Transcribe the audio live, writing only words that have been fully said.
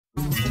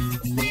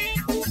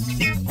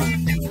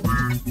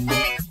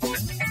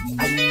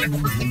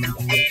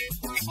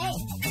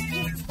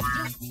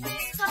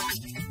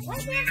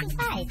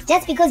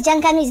Just because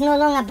Junkanoo is no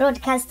longer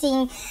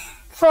broadcasting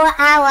 4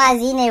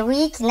 hours in a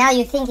week, now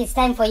you think it's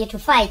time for you to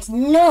fight.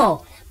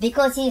 No,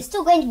 because you're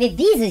still going to be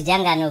busy with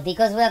Junkanoo,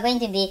 because we're going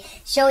to be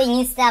showing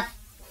you stuff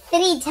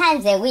 3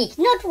 times a week.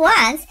 Not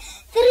once,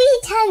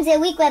 3 times a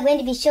week we're going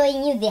to be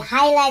showing you the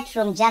highlights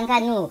from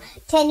Junkanoo.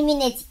 10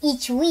 minutes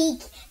each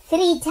week,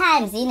 3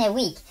 times in a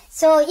week.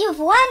 So you've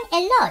won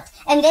a lot.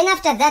 And then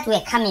after that,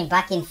 we're coming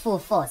back in full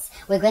force.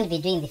 We're going to be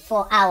doing the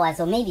 4 hours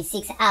or maybe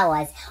 6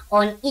 hours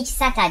on each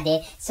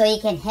Saturday, so you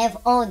can have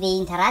all the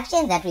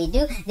interactions that we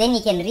do. Then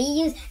you can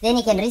reuse, then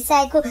you can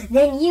recycle,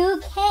 then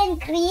you can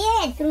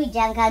create through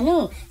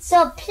Junkanoo.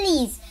 So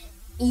please,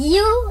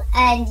 you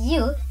and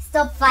you,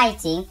 stop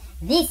fighting.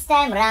 This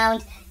time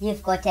round,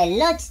 you've got a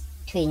lot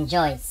to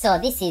enjoy. So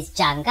this is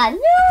Junkanoo.